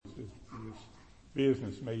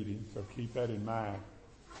business meeting, so keep that in mind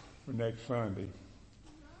for next Sunday.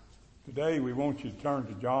 Today we want you to turn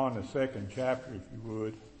to John, the 2nd chapter, if you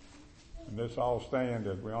would. And let's all stand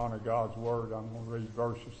as we honor God's Word. I'm going to read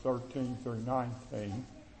verses 13 through 19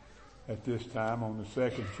 at this time on the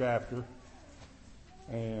 2nd chapter.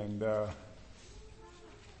 And the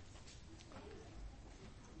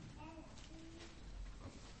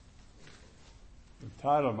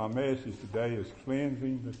title of my message today is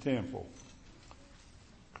Cleansing the Temple.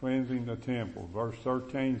 Cleansing the Temple. Verse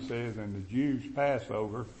 13 says, "And the Jews'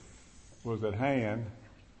 Passover was at hand,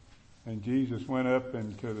 and Jesus went up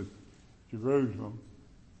into Jerusalem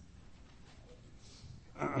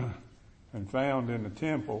and found in the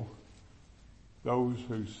temple those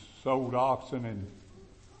who sold oxen and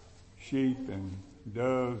sheep and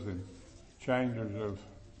doves and changers of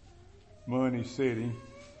money sitting.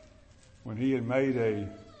 When he had made a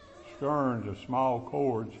scourge of small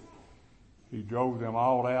cords, he drove them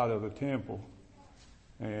all out of the temple,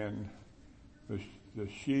 and the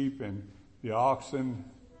sheep and the oxen,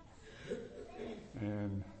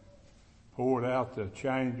 and poured out the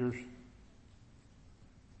changers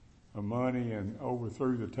of money and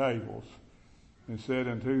overthrew the tables, and said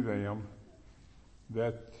unto them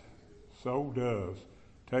that so does,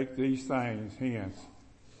 take these things hence,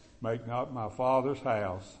 make not my Father's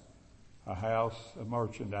house a house of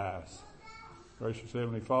merchandise." Gracious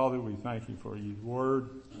Heavenly Father, we thank you for your word.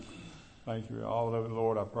 Thank you for all of it,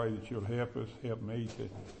 Lord. I pray that you'll help us, help me to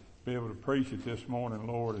be able to preach it this morning,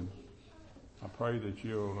 Lord. And I pray that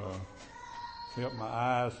you'll help my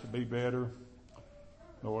eyes to be better.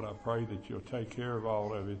 Lord, I pray that you'll take care of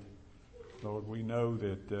all of it. Lord, we know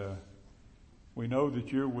that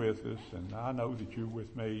you're with us, and I know that you're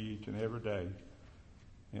with me each and every day.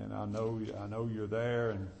 And I know you're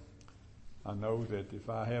there, and I know that if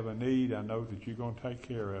I have a need, I know that you're going to take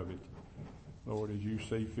care of it, Lord, as you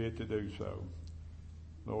see fit to do so.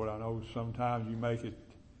 Lord, I know sometimes you make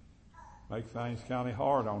things kind of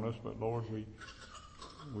hard on us, but Lord,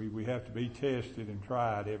 we have to be tested and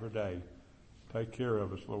tried every day. Take care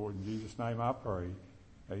of us, Lord. In Jesus' name I pray.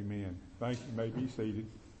 Amen. Thank you. You may be seated.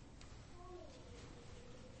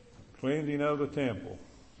 Cleansing of the temple.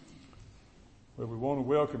 Well, we want to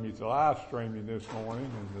welcome you to live streaming this morning,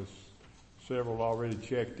 and there's several already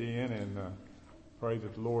checked in, and pray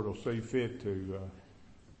that the Lord will see fit to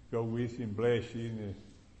go with you and bless you. And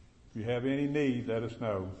if you have any need, let us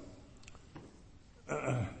know.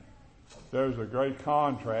 There's a great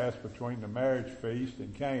contrast between the marriage feast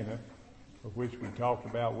in Cana, of which we talked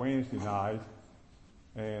about Wednesday night,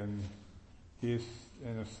 and a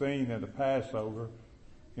scene at the Passover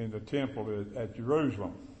in the temple at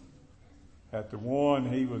Jerusalem. At the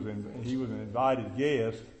one, he was an invited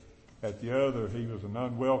guest. At the other, he was an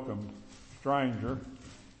unwelcomed stranger.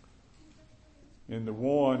 In the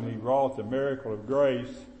one, he wrought the miracle of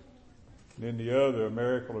grace, and in the other, a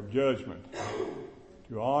miracle of judgment.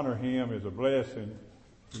 To honor him is a blessing.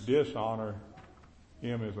 To dishonor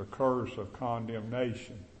him is a curse of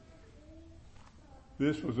condemnation.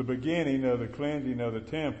 This was the beginning of the cleansing of the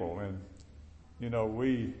temple. And,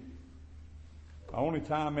 the only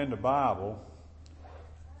time in the Bible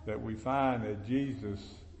that we find that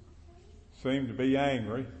Jesus seemed to be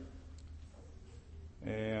angry.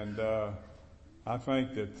 And I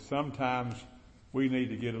think that sometimes we need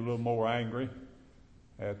to get a little more angry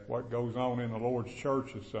at what goes on in the Lord's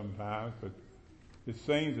churches sometimes. But it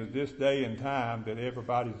seems at this day and time that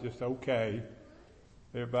everybody's just okay.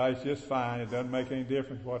 Everybody's just fine. It doesn't make any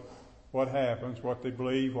difference what happens, what they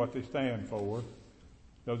believe, what they stand for.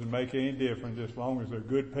 Doesn't make any difference as long as they're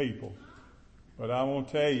good people. But I want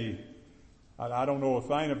to tell you, I don't know a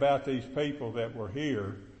thing about these people that were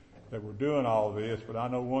here, that were doing all this, but I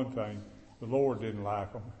know one thing. The Lord didn't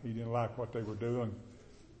like them. He didn't like what they were doing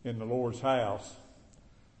in the Lord's house.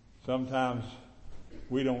 Sometimes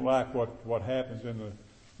we don't like what happens in the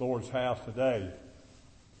Lord's house today.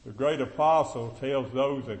 The great apostle tells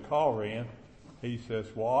those at Corinth, he says,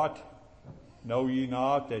 "What? Know ye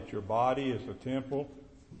not that your body is the temple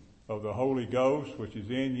of the Holy Ghost, which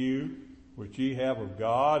is in you, which ye have of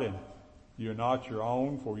God, and you're not your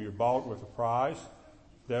own, for you're bought with a price.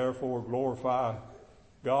 Therefore glorify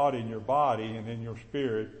God in your body and in your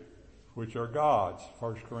spirit, which are God's."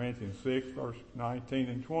 1 Corinthians 6, verse 19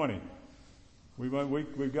 and 20.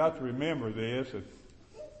 We've got to remember this, that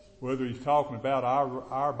whether he's talking about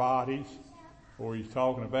our bodies or he's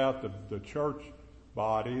talking about the church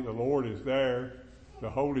body, the Lord is there, the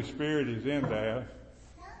Holy Spirit is in there,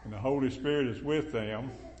 and the Holy Spirit is with them.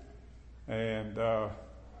 And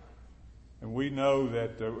we know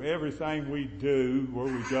that everything we do, where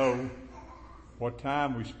we go, what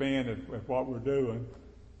time we spend at what we're doing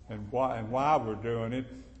and why we're doing it.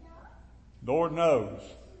 Lord knows.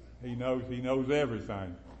 He knows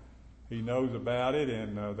everything. He knows about it,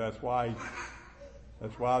 and that's why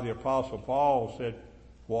the Apostle Paul said,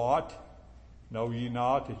 "What? Know ye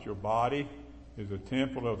not that your body is a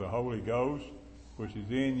temple of the Holy Ghost, which is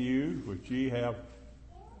in you, which ye have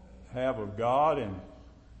of God, and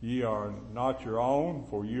ye are not your own,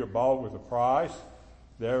 for ye are bought with a price.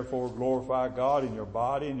 Therefore glorify God in your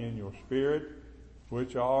body and in your spirit,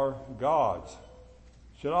 which are God's."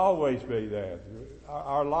 Should always be that.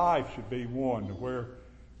 Our life should be one where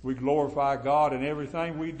we glorify God in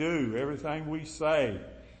everything we do, everything we say.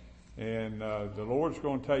 And the Lord's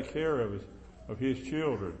going to take care of His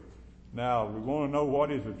children. Now, we want to know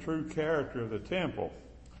what is the true character of the temple.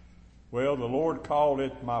 Well, the Lord called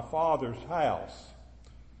it my Father's house.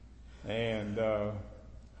 And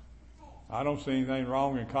I don't see anything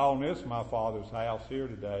wrong in calling this my Father's house here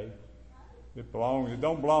today. It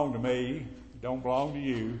don't belong to me. It don't belong to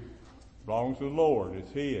you. It belongs to the Lord.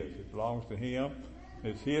 It's His. It belongs to Him.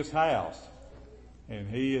 It's His house. And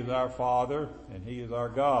He is our Father, and He is our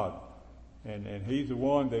God. And He's the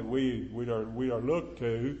one that we are looked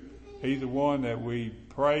to. He's the one that we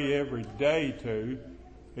pray every day to.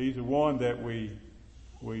 He's the one that we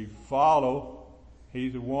follow.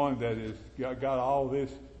 He's the one that has got all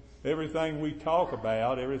this, everything we talk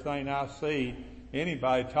about, everything I see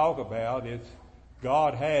anybody talk about, it's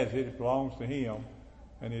God has it. It belongs to Him,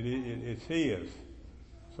 and it's His.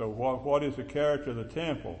 So what is the character of the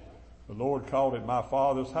temple? The Lord called it my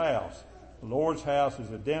Father's house. The Lord's house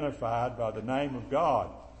is identified by the name of God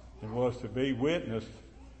and was to be witnessed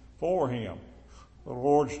for Him. The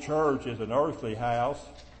Lord's church is an earthly house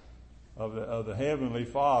of the Heavenly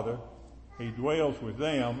Father. He dwells with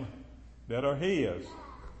them that are His.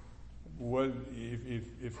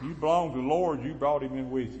 If you belong to the Lord, you brought Him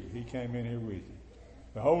in with you. He came in here with you.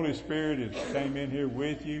 The Holy Spirit came in here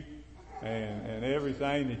with you, and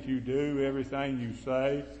everything that you do, everything you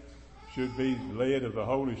say, should be led of the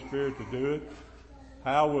Holy Spirit to do it.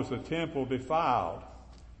 How was the temple defiled?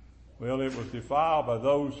 Well, it was defiled by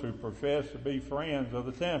those who professed to be friends of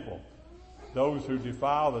the temple. Those who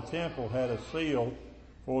defile the temple had a seal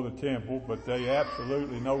for the temple, but they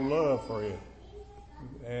absolutely no love for it.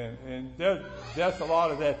 And that's a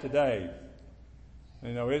lot of that today.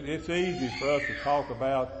 You know, it's easy for us to talk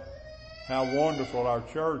about how wonderful our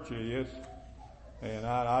church is. And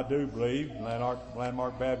I do believe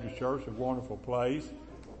Landmark Baptist Church is a wonderful place.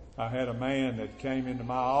 I had a man that came into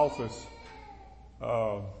my office,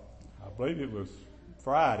 I believe it was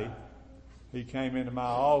Friday. He came into my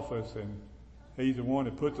office, and he's the one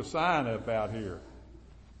that put the sign up out here.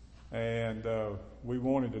 And we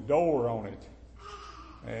wanted a door on it.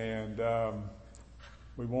 And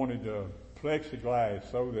we wanted the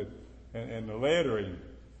plexiglass so that, and the lettering.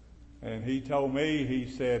 And he told me, he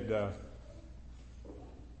said,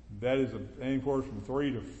 that is anywhere from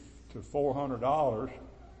 $300 to $400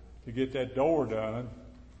 to get that door done.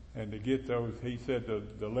 And to get those, he said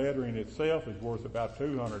the lettering itself is worth about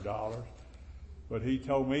 $200. But he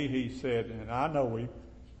told me, he said, and I know him,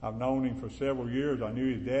 I've known him for several years. I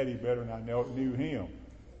knew his daddy better than I knew him.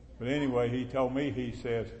 But anyway, he told me, he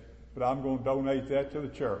says, but I'm going to donate that to the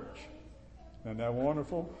church. Isn't that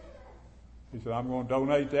wonderful? He said, I'm going to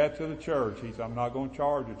donate that to the church. He said, I'm not going to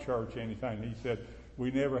charge the church anything. He said,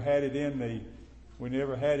 we never had it in the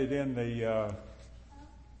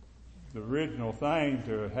original thing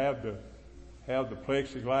to have the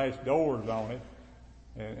plexiglass doors on it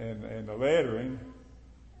and the lettering.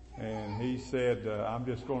 And he said, I'm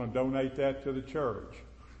just going to donate that to the church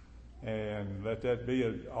and let that be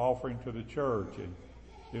an offering to the church. And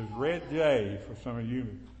it was Red J, for some of you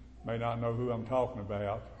may not know who I'm talking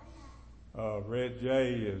about. Red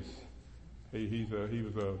J is, he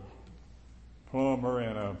was a plumber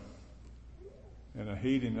and a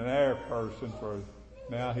heating and air person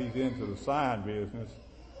now he's into the sign business.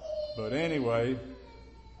 But anyway,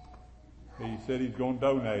 he said he's going to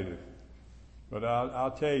donate it. But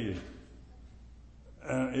I'll tell you,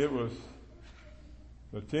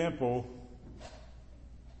 the temple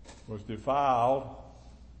was defiled,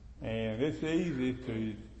 and it's easy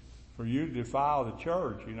for you to defile the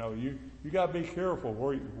church. You know, you got to be careful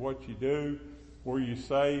what you do, where you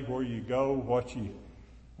say, where you go, what you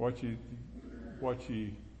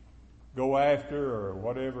go after, or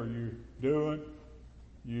whatever you're doing.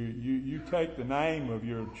 You take the name of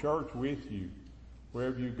your church with you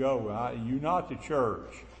wherever you go. You're not the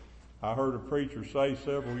church. I heard a preacher say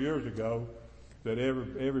several years ago that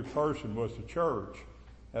every person was the church.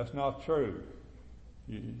 That's not true.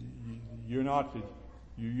 You're not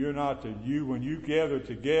You're not when you gather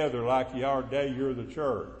together like you are today, you're the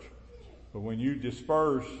church. But when you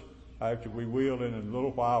disperse, after we will in a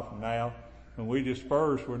little while from now, when we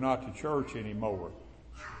disperse, we're not the church anymore.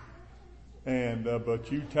 And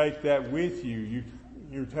but you take that with you.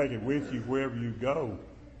 You take it with you wherever you go.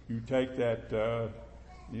 You take that.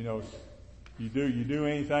 You do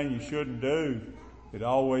anything you shouldn't do. It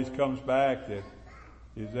always comes back that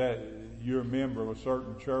you're a member of a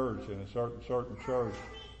certain church and a certain church.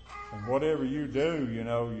 And whatever you do,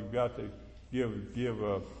 you've got to give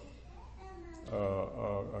a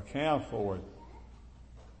account for it.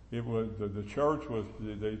 It was the church was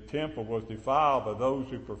the temple was defiled by those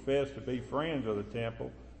who professed to be friends of the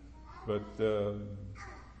temple, but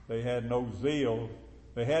they had no zeal.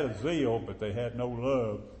 They had a zeal, but they had no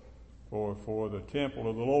love for the temple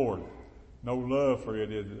of the Lord. No love for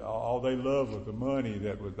it. All they loved was the money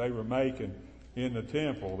they were making in the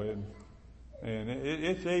temple, and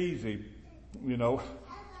it's easy,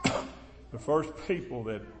 The first people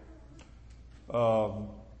that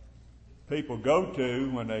people go to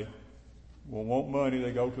when they want money,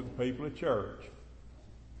 they go to the people at church.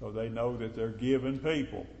 So they know that they're giving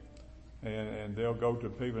people. And they'll go to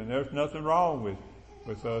people. And there's nothing wrong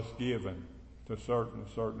with us giving to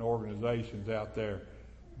certain organizations out there.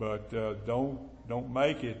 But don't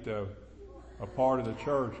make it a part of the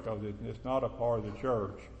church, because it's not a part of the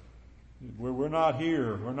church. We're not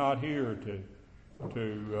here. We're not here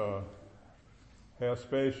to have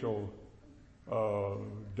special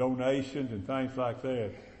donations and things like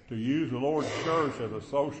that. To use the Lord's church as a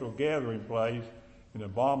social gathering place, an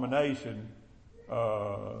abomination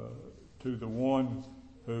to the one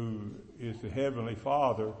who is the Heavenly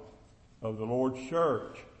Father of the Lord's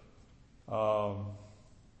church.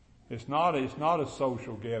 It's not a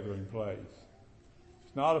social gathering place.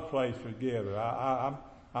 It's not a place to gather.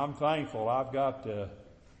 I'm thankful. I've got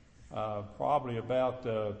probably about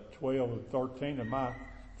 12 or 13 of my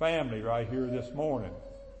family right here this morning.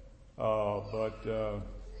 But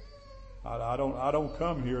I don't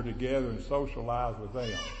come here to gather and socialize with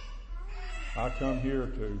them. I come here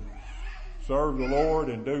to serve the Lord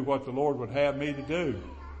and do what the Lord would have me to do.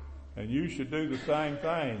 And you should do the same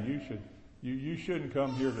thing. You shouldn't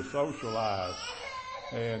come here to socialize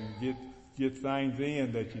and get things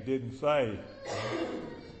in that you didn't say.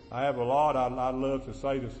 I have a lot I'd love to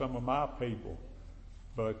say to some of my people,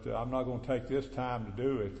 but I'm not going to take this time to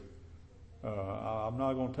do it. I'm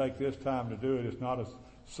not going to take this time to do it. It's not a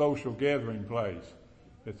social gathering place.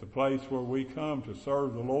 It's a place where we come to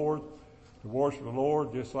serve the Lord, to worship the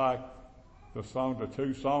Lord, just like the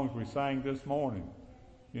two songs we sang this morning.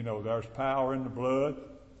 There's power in the blood.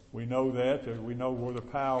 We know that. We know where the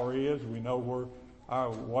power is. We know where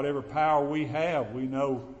whatever power we have, we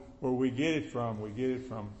know where we get it from. We get it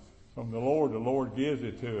from the Lord. The Lord gives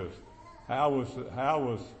it to us. How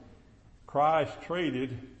was Christ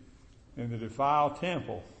treated in the defiled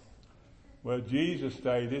temple? Well, Jesus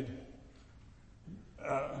stated,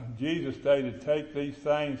 take these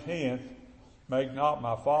things hence, make not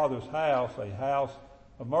my Father's house a house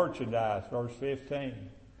of merchandise, verse 15.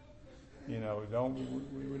 We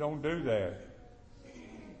don't do that.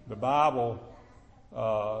 The Bible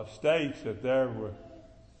states that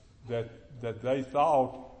that they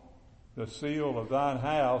thought the seal of thine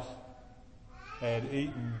house had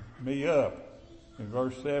eaten me up, in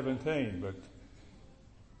verse 17.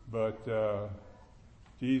 But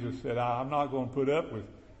Jesus said, I'm not going to put up with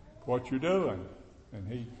what you're doing.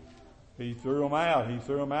 And he threw them out. He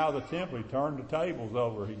threw them out of the temple. He turned the tables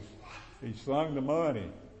over. He slung the money.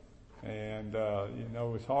 And,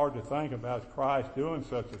 it's hard to think about Christ doing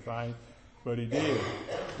such a thing, but he did.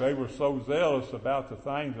 They were so zealous about the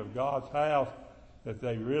things of God's house that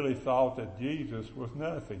they really thought that Jesus was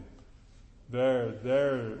nothing. They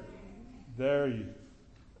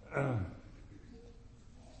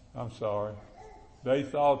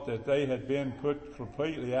thought that they had been put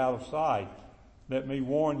completely out of sight. Let me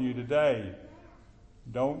warn you today,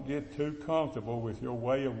 don't get too comfortable with your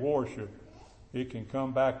way of worship. It can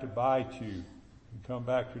come back to bite you. It can come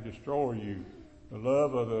back to destroy you. The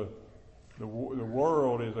love of the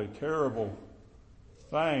world is a terrible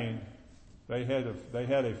thing. They had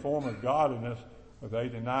a form of godliness, but they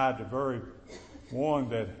denied the very one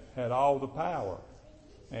that had all the power.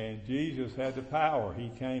 And Jesus had the power. He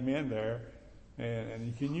came in there,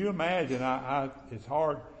 and can you imagine? It's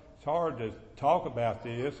hard to talk about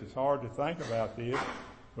this. It's hard to think about this.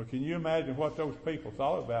 But can you imagine what those people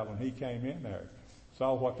thought about when he came in there,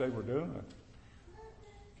 saw what they were doing?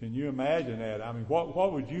 Can you imagine that? I mean,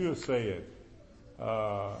 what would you have said?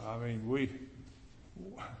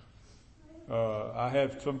 I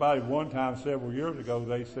had somebody one time several years ago,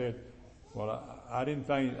 they said, well, I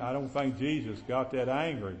don't think Jesus got that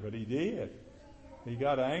angry, but he did. He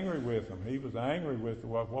got angry with them. He was angry with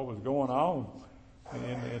what was going on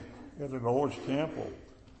in the Lord's temple.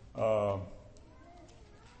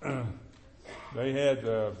 They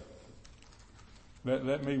had,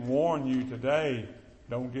 let me warn you today,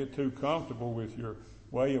 don't get too comfortable with your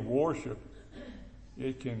way of worship.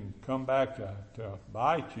 It can come back to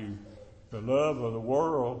bite you. The love of the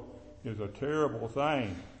world is a terrible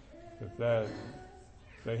thing. That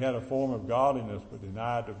they had a form of godliness but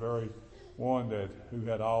denied the very one who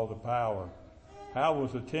had all the power. How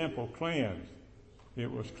was the temple cleansed? It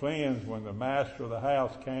was cleansed when the master of the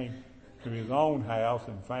house came to his own house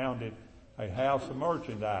and found it a house of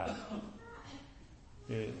merchandise.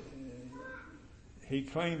 He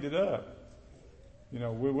cleaned it up. You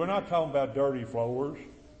know, we're not talking about dirty floors.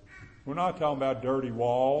 We're not talking about dirty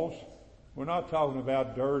walls. We're not talking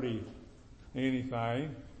about dirty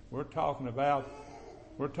anything. We're talking about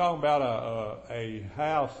a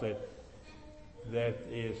house that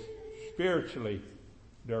is spiritually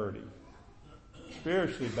dirty,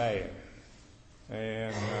 spiritually bad,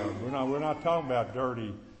 and we're not talking about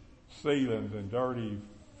dirty ceilings and dirty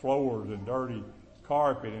floors and dirty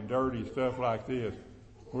carpet and dirty stuff like this.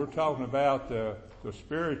 We're talking about the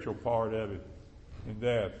spiritual part of it, and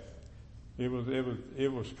that it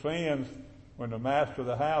was cleansed when the master of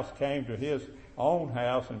the house came to his own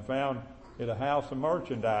house and found it a house of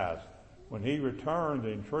merchandise. When he returned, the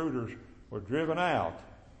intruders were driven out.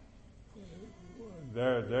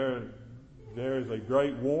 There is a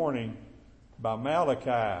great warning by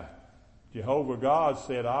Malachi. Jehovah God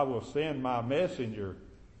said, I will send my messenger.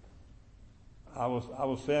 I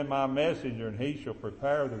will send my messenger, and he shall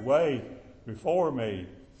prepare the way before me.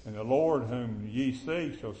 And the Lord whom ye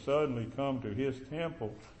seek shall suddenly come to his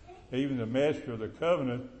temple, even the messenger of the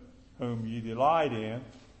covenant whom ye delight in.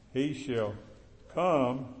 He shall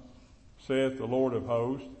come, saith the Lord of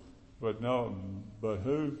hosts, but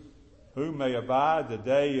who may abide the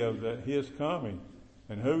day of his coming,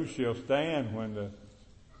 and who shall stand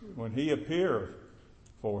when he appeareth?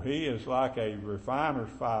 For he is like a refiner's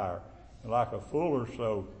fire, and like a fuller's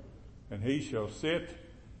soap, and he shall sit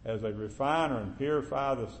as a refiner and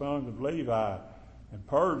purify the sons of Levi, and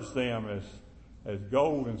purge them as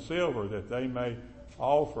gold and silver, that they may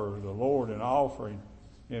offer the Lord an offering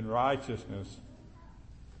in righteousness.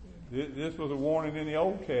 This was a warning in the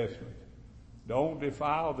Old Testament. Don't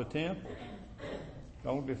defile the temple.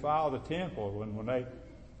 Don't defile the temple. When they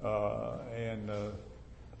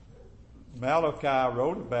Malachi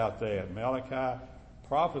wrote about that. Malachi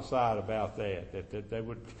prophesied about that there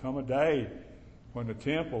would come a day when the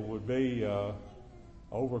temple would be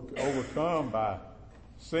overcome by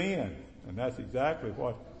sin, and that's exactly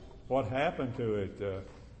what happened to it.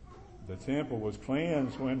 The temple was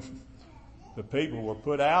cleansed when the people were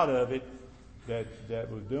put out of it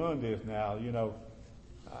that was doing this. Now, you know,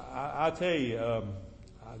 I tell you,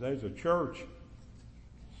 there's a church.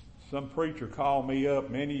 Some preacher called me up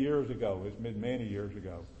many years ago. It's been many years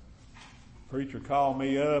ago. Preacher called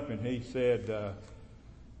me up and he said,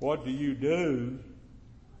 what do you do?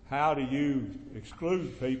 How do you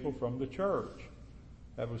exclude people from the church?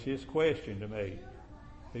 That was his question to me.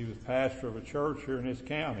 He was pastor of a church here in this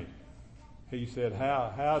county. He said,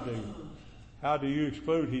 how do you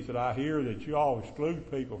exclude? He said, I hear that you all exclude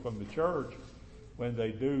people from the church when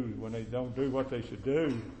they don't do what they should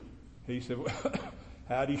do. He said, well,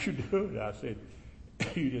 how do you do it? I said,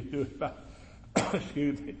 you just do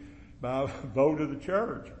it by vote of the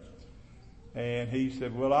church. And he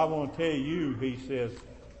said, well, I want to tell you, he says,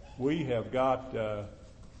 we have got,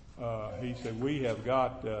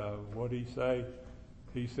 what did he say?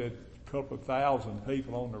 He said, a couple of thousand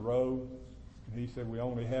people on the road. And he said, we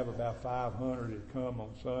only have about 500 that come on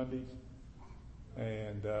Sundays.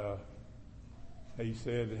 And he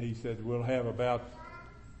said, we'll have about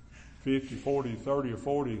 50, 40, 30 or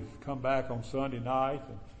 40 come back on Sunday nights.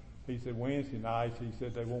 And he said, Wednesday nights, he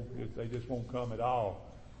said, they just won't come at all.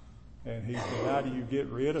 And he said, how do you get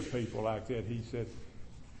rid of people like that? He said,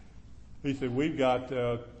 we've got,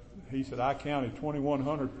 he said, I counted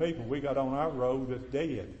 2,100 people we got on our road that's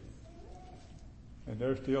dead. And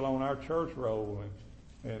they're still on our church roll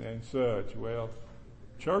and such. Well,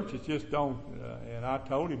 churches just don't, and I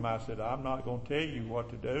told him, I said, I'm not going to tell you what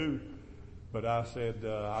to do, but I said,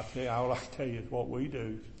 all I tell you is what we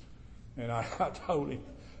do. And I told him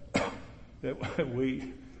that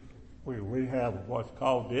we have what's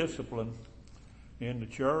called discipline in the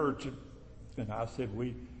church. And I said,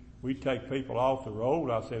 we take people off the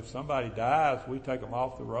road. I said, if somebody dies, we take them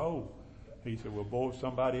off the road. He said, well, boy,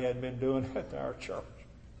 somebody hadn't been doing that to our church.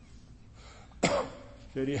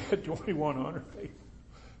 Said he had 2,100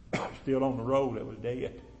 people still on the road that was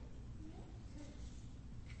dead.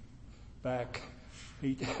 Back,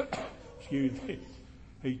 he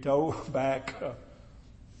told back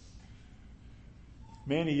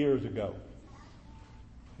many years ago.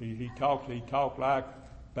 He talked like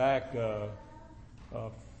back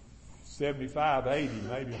 75, 80,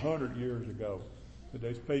 maybe 100 years ago. That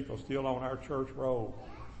there's people still on our church road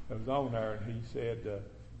that was on there, and he said,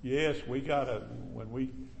 yes, we gotta, when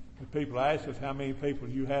people ask us how many people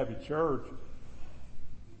you have at church,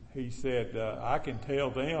 he said, I can tell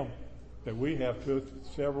them that we have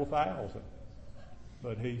several thousand.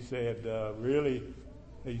 But he said, really,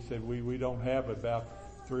 he said, we don't have about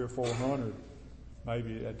 300 or 400,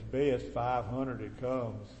 maybe at the best 500 that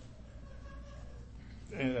comes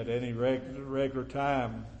and at any regular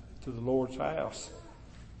time to the Lord's house.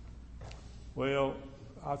 Well,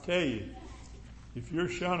 I'll tell you, if you're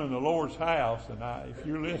shunning the Lord's house, and if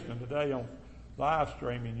you're listening today on live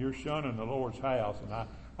streaming, you're shunning the Lord's house, and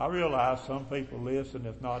I realize some people listen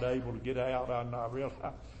that's not able to get out. I realize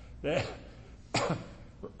that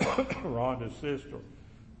Rhonda's sister,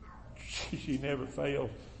 she never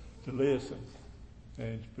fails to listen,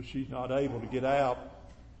 but she's not able to get out.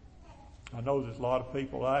 I know there's a lot of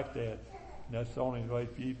people like that, and that's the only way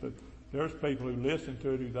for you. But there's people who listen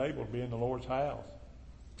to it who's able to be in the Lord's house.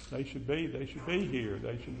 They should be here.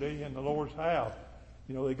 They should be in the Lord's house.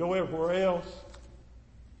 You know, they go everywhere else.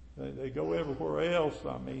 They go everywhere else.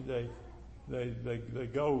 I mean, they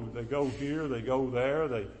go here, they go there.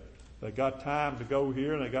 They got time to go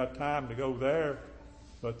here and they got time to go there,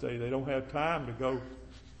 but they don't have time to go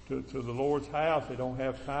to the Lord's house. They don't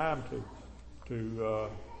have time to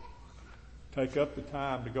take up the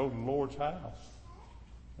time to go to the Lord's house.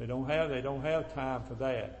 They don't have time for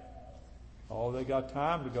that. Oh, they got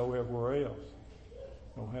time to go everywhere else.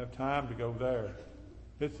 Don't have time to go there.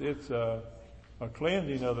 It's a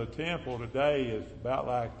cleansing of the temple today is about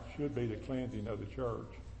like should be the cleansing of the church.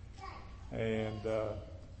 And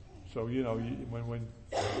so you know when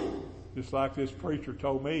just like this preacher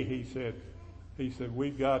told me, he said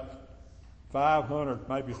we've got 500,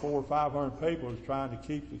 maybe 400 or 500 people who's trying to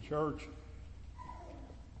keep the church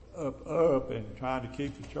up and trying to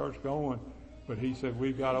keep the church going. But he said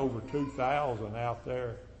we've got over 2,000 out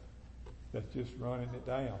there that's just running it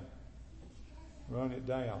down.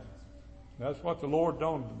 That's what the Lord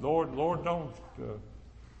don't. Lord don't.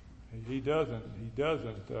 He doesn't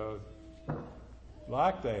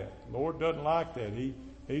like that. The Lord doesn't like that.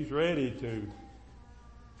 He's ready to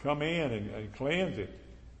come in and cleanse it.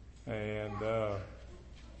 And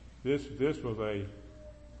this was a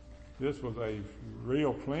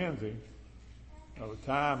real cleansing of a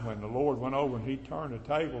time when the Lord went over and He turned the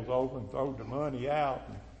tables over and threw the money out,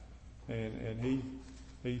 and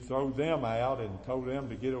He threw them out and told them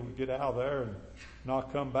to get out of there and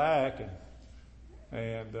not come back,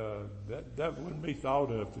 and that wouldn't be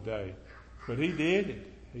thought of today. But He did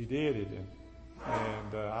it,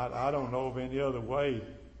 and I don't know of any other way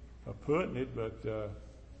of putting it, but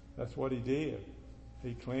that's what He did.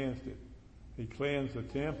 He cleansed it. He cleansed the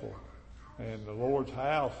temple, and the Lord's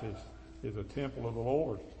house is a temple of the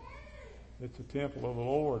Lord. It's a temple of the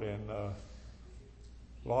Lord, and a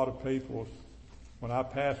lot of people. When I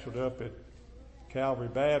pastored up at Calvary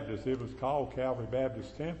Baptist, it was called Calvary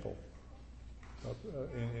Baptist Temple up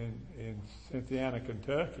in Cynthiana,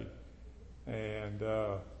 Kentucky. And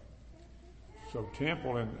so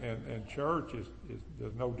temple and church is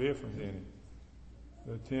there's no difference in it.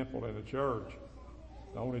 The temple and the church.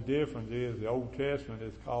 The only difference is the Old Testament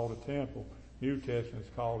is called a temple. New Testament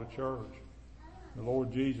is called a church. The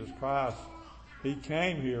Lord Jesus Christ, He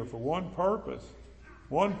came here for one purpose,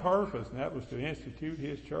 and that was to institute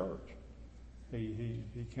His church. He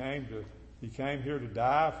came here to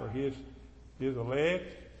die for His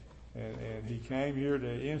elect, and He came here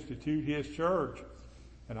to institute His church.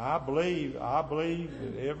 And I believe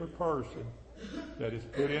that every person that is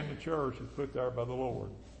put in the church is put there by the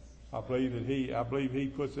Lord. I believe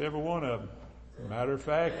He puts every one of them. As a matter of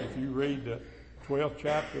fact, if you read the 12th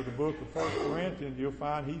chapter of the book of 1 Corinthians, you'll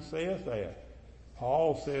find he says that.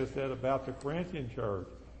 Paul says that about the Corinthian church.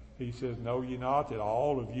 He says, know ye not that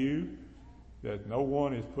all of you, that no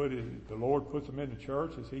one is the Lord puts them in the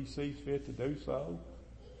church as He sees fit to do so.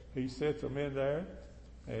 He sets them in there.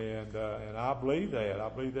 And I believe that. I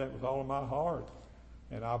believe that with all of my heart.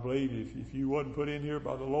 And I believe if you wasn't put in here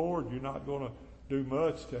by the Lord, you're not going to do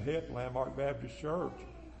much to help Landmark Baptist Church.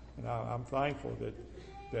 And I'm thankful that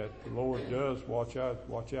the Lord does watch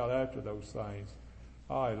out after those things.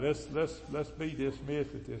 All right, let's be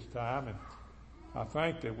dismissed at this time, and I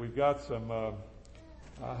think that we've got some.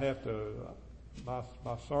 I have to. My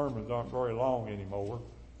sermons aren't very long anymore,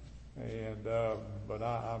 and but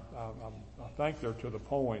I think they're to the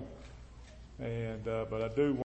point, and but I do.